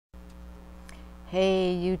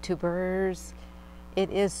Hey YouTubers, it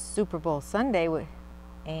is Super Bowl Sunday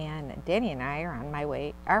and Danny and I are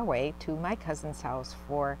on our way to my cousin's house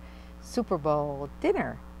for Super Bowl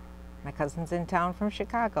dinner. My cousin's in town from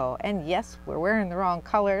Chicago, and yes, we're wearing the wrong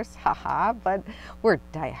colors, haha, but we're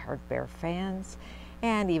diehard Bear fans,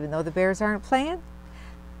 and even though the Bears aren't playing,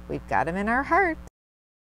 we've got them in our hearts.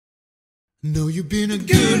 Know you've been a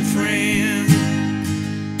good friend,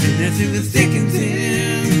 and that's in the thick and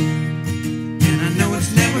thin. I know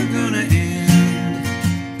it's never gonna end.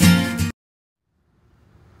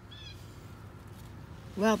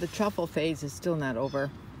 Well, the truffle phase is still not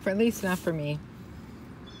over, for at least not for me.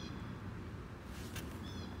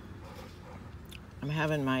 I'm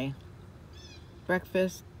having my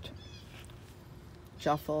breakfast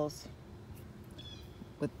truffles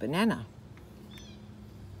with banana.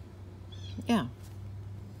 Yeah,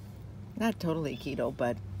 not totally keto,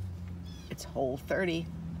 but it's Whole30.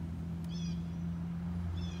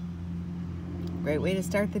 Great way to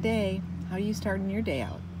start the day. How are you starting your day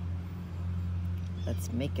out?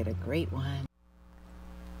 Let's make it a great one.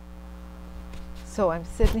 So I'm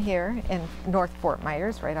sitting here in North Fort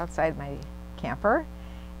Myers, right outside my camper,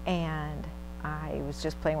 and I was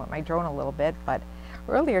just playing with my drone a little bit, but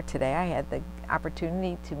earlier today I had the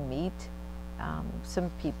opportunity to meet some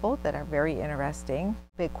people that are very interesting.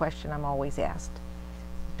 Big question I'm always asked,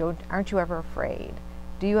 aren't you ever afraid?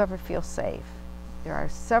 Do you ever feel safe? There are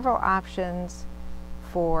several options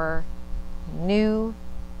for new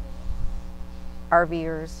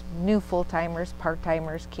RVers, new full-timers,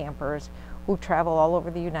 part-timers, campers who travel all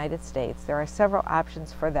over the United States. There are several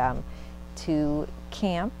options for them to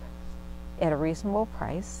camp at a reasonable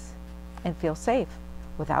price and feel safe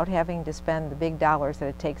without having to spend the big dollars that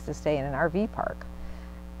it takes to stay in an RV park,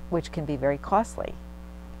 which can be very costly.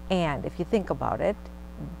 And if you think about it,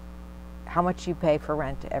 how much you pay for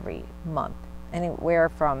rent every month, anywhere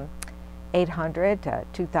from $800 to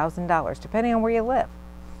 $2,000, depending on where you live.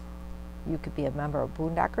 You could be a member of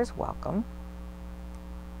Boondockers Welcome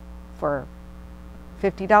for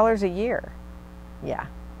 $50 a year. Yeah,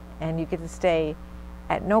 and you get to stay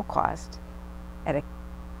at no cost at a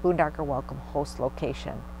Boondocker Welcome host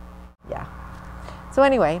location. Yeah. So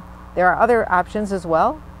anyway, there are other options as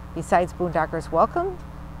well. Besides Boondockers Welcome,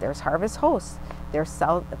 there's Harvest Hosts. There's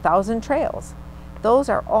 1,000 Trails. Those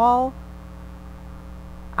are all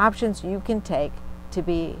options you can take to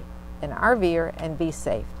be an RVer and be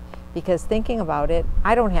safe. Because thinking about it,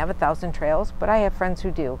 I don't have 1,000 Trails, but I have friends who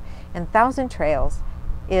do. And 1,000 Trails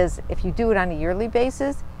is, if you do it on a yearly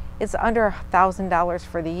basis, it's under $1,000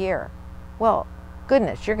 for the year. Well,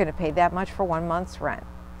 goodness, you're going to pay that much for 1 month's rent.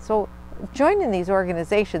 So joining these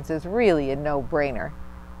organizations is really a no-brainer.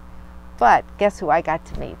 But guess who I got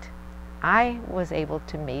to meet? I was able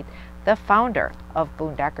to meet the founder of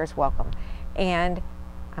Boondockers Welcome. And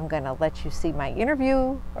I'm going to let you see my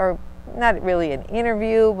interview, or not really an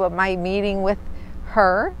interview, but my meeting with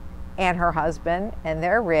her and her husband and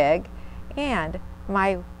their rig, and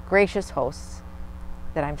my gracious hosts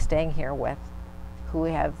that I'm staying here with, who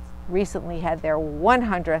have recently had their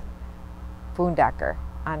 100th boondocker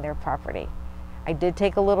on their property. I did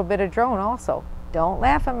take a little bit of drone also. Don't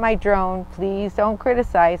laugh at my drone. Please don't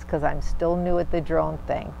criticize, because I'm still new at the drone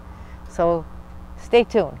thing. So stay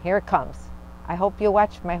tuned. Here it comes. I hope you'll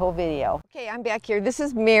watch my whole video. Okay, I'm back here. This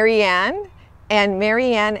is Marianne, and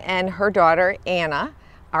Marianne and her daughter Anna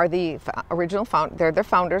are the original they're the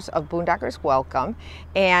founders of Boondockers Welcome,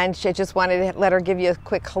 and she just wanted to let her give you a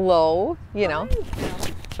quick hello, you know.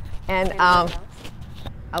 Hi. And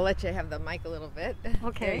I'll let you have the mic a little bit.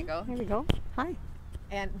 Okay. There you go. Here we go. Hi.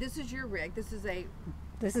 And this is your rig. This is it.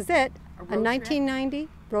 A 1990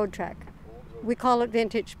 road trek. We call it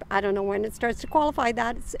vintage. I don't know when it starts to qualify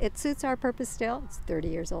that. It suits our purpose still. It's 30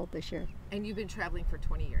 years old this year. And you've been traveling for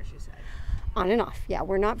 20 years, you said? On and off, yeah.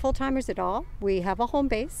 We're not full-timers at all. We have a home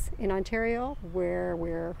base in Ontario where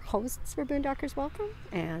we're hosts for Boondockers Welcome.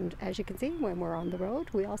 And as you can see, when we're on the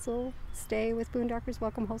road, we also stay with Boondockers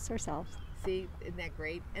Welcome hosts ourselves. See, isn't that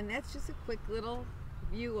great? And that's just a quick little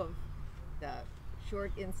view of the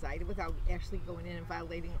short insight without actually going in and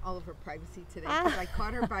violating all of her privacy today, because I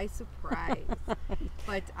caught her by surprise.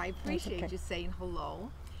 But I appreciate you saying hello.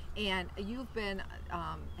 And you've been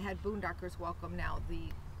had Boondockers Welcome now,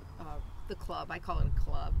 the club, I call it a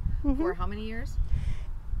club, for how many years?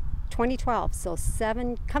 2012, so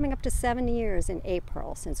coming up to 7 years in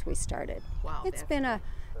April since we started. Wow, it's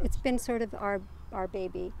been sort of our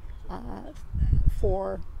baby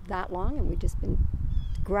for that long, and we've just been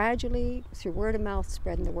gradually, through word of mouth,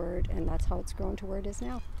 spreading the word, and that's how it's grown to where it is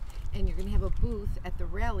now. And you're going to have a booth at the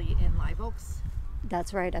rally in Live Oaks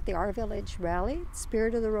That's right, at the Our Village Rally,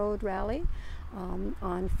 Spirit of the Road Rally.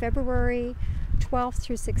 On February 12th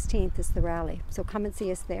through 16th is the rally. So come and see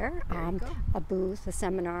us there. There you go. A booth, a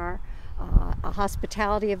seminar, a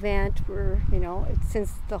hospitality event. We're,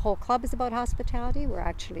 since the whole club is about hospitality, we're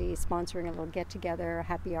actually sponsoring a little get-together, a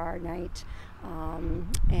happy hour night.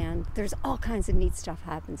 And there's all kinds of neat stuff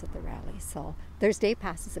happens at the rally. So there's day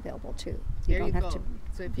passes available too. There you go.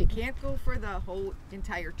 So if you can't go for the whole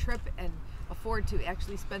entire trip and afford to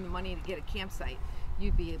actually spend the money to get a campsite,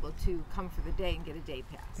 you'd be able to come for the day and get a day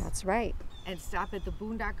pass. That's right. And stop at the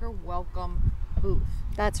Boondocker Welcome booth.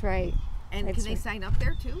 That's right. And That's can they right. sign up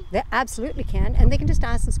there too? They absolutely can. And they can just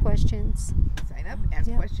ask us questions. Sign up, ask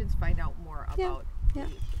Yeah. questions, find out more Yeah. about Yeah.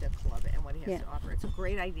 the club and what he has Yeah. to offer. It's a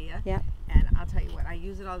great idea. Yeah. And I'll tell you what, I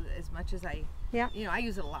use it all as much as I, Yeah. I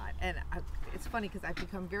use it a lot. And it's funny because I've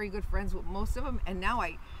become very good friends with most of them. And now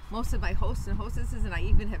most of my hosts and hostesses, and I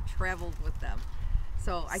even have traveled with them.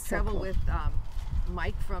 So I So travel cool. with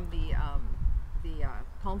Mike from the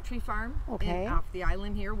Palm Tree Farm Okay. off the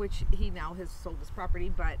island here, which he now has sold his property,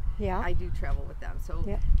 but Yeah. I do travel with them. So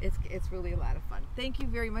Yeah. it's really a lot of fun. Thank you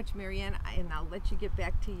very much, Marianne, and I'll let you get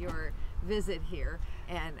back to your visit here.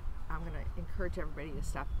 And I'm going to encourage everybody to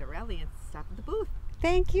stop at the rally and stop at the booth.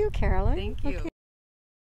 Thank you, Carolyn. Thank you. Okay.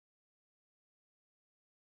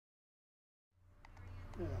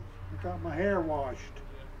 Yeah, I got my hair washed.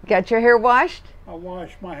 Got your hair washed? I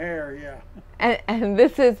washed my hair, yeah. And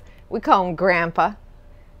this is, we call him Grandpa,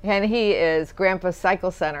 and he is Grandpa's Cycle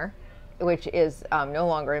Center, which is no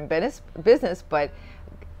longer in business, but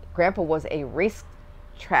Grandpa was a race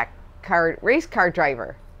car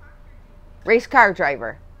driver,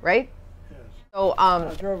 right? Yes. So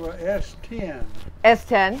I drove a S10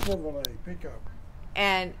 S10. Chevrolet pickup.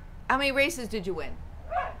 And how many races did you win?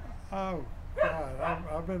 Oh, God,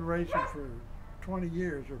 I've been racing for 20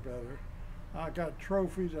 years or better. I got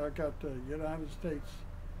trophies. I got the United States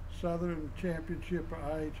Southern Championship,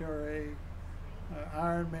 IHRA,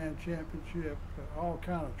 Ironman Championship, all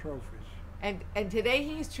kind of trophies. And today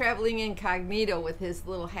he's traveling incognito with his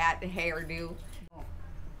little hat and hairdo.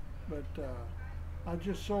 But I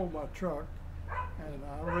just sold my truck, and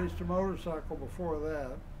I raced a motorcycle before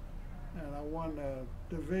that, and I won a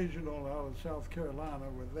divisional out of South Carolina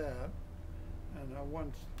with that, and I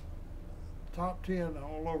won top 10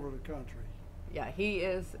 all over the country. Yeah, he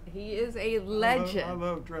is a legend. I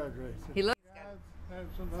love drag racing. He looks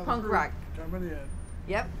That's another punk group rock. coming in.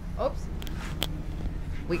 Yep. Oops.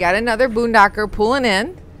 We got another boondocker pulling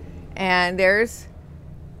in, and there's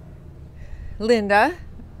Linda,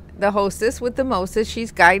 the hostess with the mostest.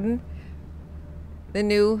 She's guiding the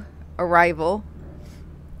new arrival.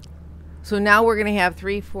 So now we're going to have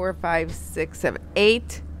 3, 4, 5, 6, 7,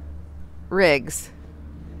 8 rigs.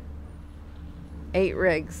 8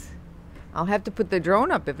 rigs. I'll have to put the drone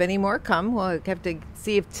up. If any more come, we'll have to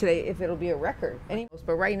see if it'll be a record.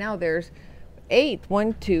 But right now there's 8.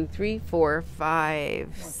 1, 2, 3, 4,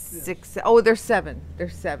 5, 6. Oh, there's 7.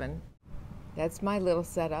 There's 7. That's my little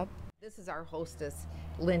setup. This is our hostess,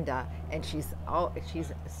 Linda, and she's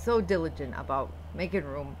so diligent about making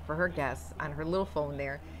room for her guests on her little phone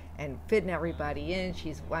there and fitting everybody in.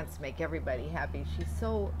 She wants to make everybody happy. She's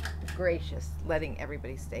so gracious letting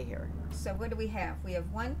everybody stay here. So what do we have? We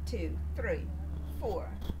have 1, 2, 3, 4,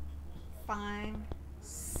 5,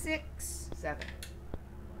 6, 7.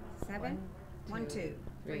 7. 1, 2,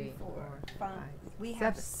 3, 4, 5. We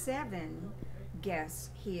have 7 guests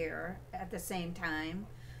here at the same time.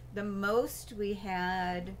 The most we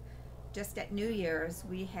had just at New Year's,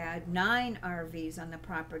 we had 9 RVs on the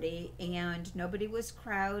property, and nobody was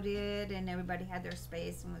crowded, and everybody had their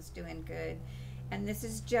space and was doing good. And this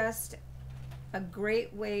is just a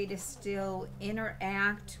great way to still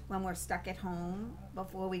interact when we're stuck at home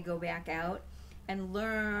before we go back out, and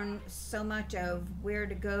learn so much of where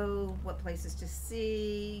to go, what places to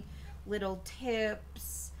see, little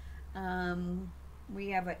tips. We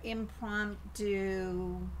have an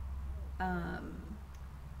impromptu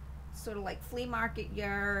sort of like flea market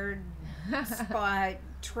yard spot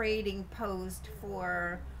trading post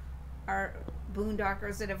for our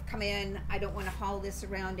boondockers that have come in. I don't want to haul this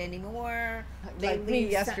around anymore. Like me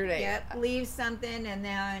yesterday. Yep, leave something, and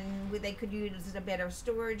then they could use a better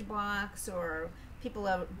storage box, or people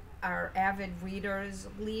are avid readers,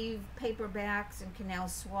 leave paperbacks and can now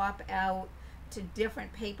swap out to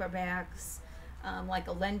different paperbacks. Like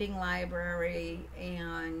a lending library,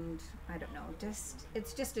 and I don't know,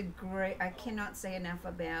 it's just a great, I cannot say enough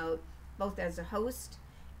about, both as a host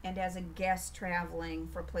and as a guest traveling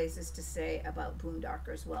for places to say about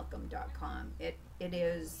boondockerswelcome.com. It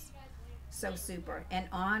is so super, and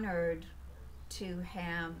honored to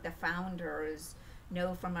have the founders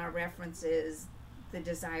know from our references the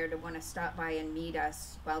desire to want to stop by and meet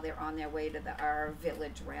us while they're on their way to our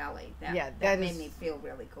village rally. That made me feel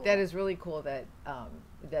really cool. That is really cool that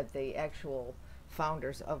that the actual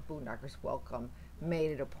founders of Boondockers Welcome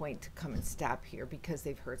made it a point to come and stop here because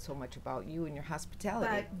they've heard so much about you and your hospitality.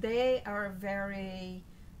 But they are very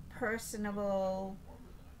personable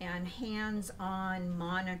and hands-on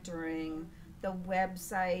monitoring the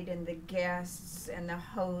website and the guests and the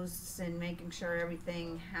hosts and making sure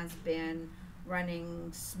everything has been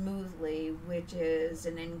running smoothly, which is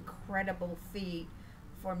an incredible feat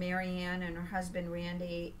for Marianne and her husband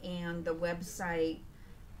Randy and the website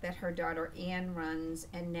that her daughter Ann runs.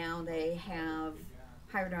 And now they have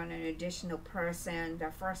hired on an additional person,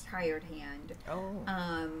 their first hired hand,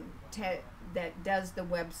 that does the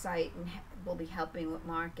website and will be helping with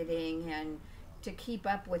marketing and to keep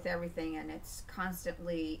up with everything. And it's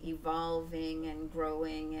constantly evolving and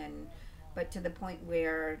growing, but to the point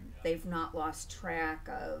where they've not lost track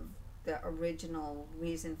of the original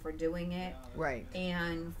reason for doing it, right,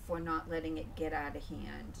 and for not letting it get out of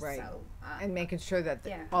hand, right. So, and making sure that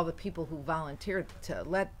all the people who volunteered to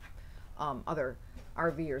let other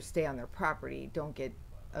RVers stay on their property don't get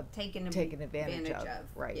taken advantage of.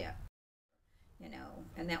 Right. Yeah. You know,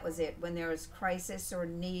 and that was it. When there is crisis or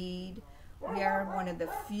need, we are one of the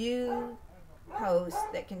few hosts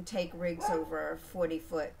that can take rigs over 40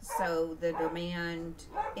 foot. So the demand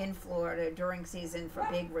in Florida during season for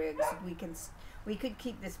big rigs, we could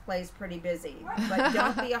keep this place pretty busy. But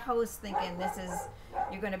don't be a host thinking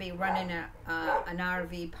you're going to be running an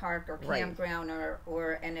RV park or campground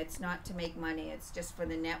and it's not to make money. It's just for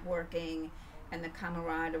the networking and the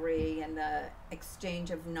camaraderie and the exchange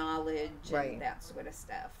of knowledge and that sort of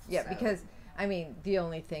stuff. Yeah, because I mean the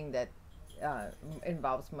only thing that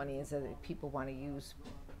involves money is that if people want to use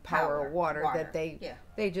power or water, that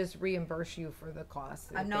they just reimburse you for the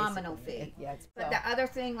cost. A nominal fee. But the other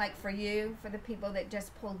thing, like for the people that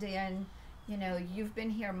just pulled in, you know, you've been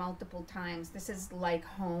here multiple times. This is like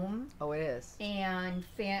home. Oh, it is. And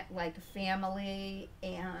like family,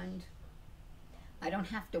 and I don't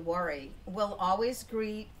have to worry. We'll always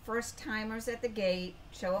greet first timers at the gate,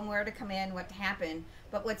 show them where to come in, what to happen.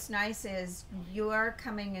 But what's nice is your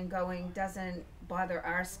coming and going doesn't bother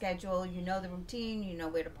our schedule. You know the routine, you know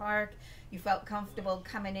where to park. You felt comfortable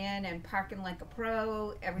coming in and parking like a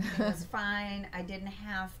pro. Everything was fine. I didn't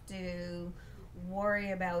have to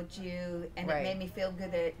worry about you, and it made me feel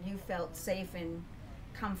good that you felt safe and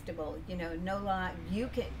comfortable. You know, no lot. You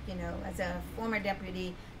can, you know, as a former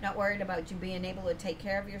deputy, not worried about you being able to take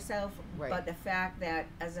care of yourself, but the fact that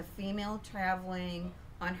as a female traveling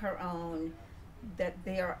on her own, that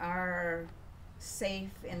there are safe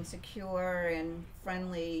and secure and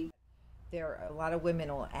friendly. There are a lot of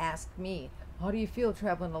women will ask me, how do you feel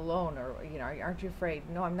traveling alone? Or, you know, aren't you afraid?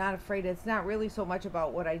 No, I'm not afraid. It's not really so much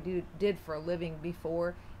about what I did for a living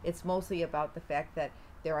before. It's mostly about the fact that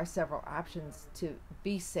there are several options to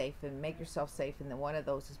be safe and make yourself safe, and then one of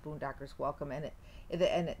those is Boondockers Welcome, and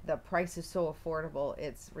the price is so affordable,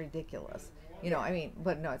 it's ridiculous. You know, I mean,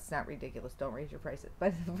 but no, it's not ridiculous. Don't raise your prices.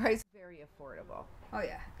 But the price is very affordable. Oh,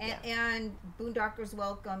 yeah. And Boondockers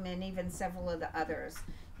Welcome and even several of the others,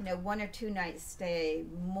 you know, 1 or 2 night stay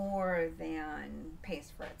more than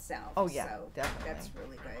pays for itself. Oh, yeah, so definitely. That's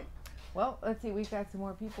really good. Well, let's see. We've got some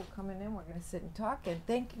more people coming in. We're going to sit and talk. And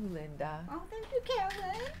thank you, Linda. Oh, thank you,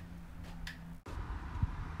 Carolyn.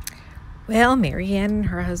 Well, Marianne and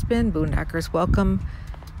her husband, Boondockers Welcome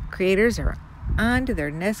creators, are on to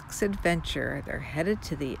their next adventure. They're headed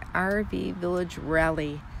to the RV Village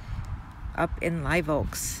Rally up in Live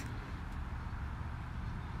Oaks.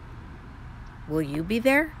 Will you be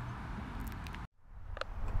there?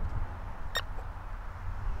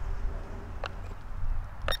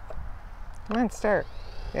 Come on, start.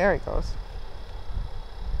 There it goes.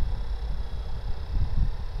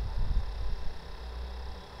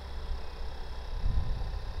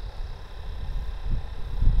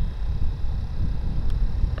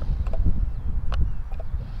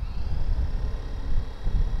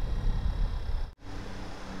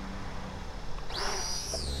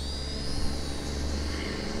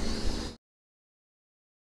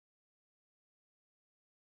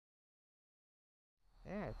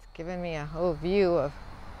 Yeah, it's giving me a whole view of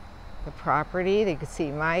the property. You can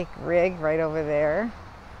see my rig right over there.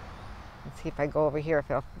 Let's see if I go over here.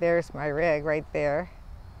 There's my rig right there.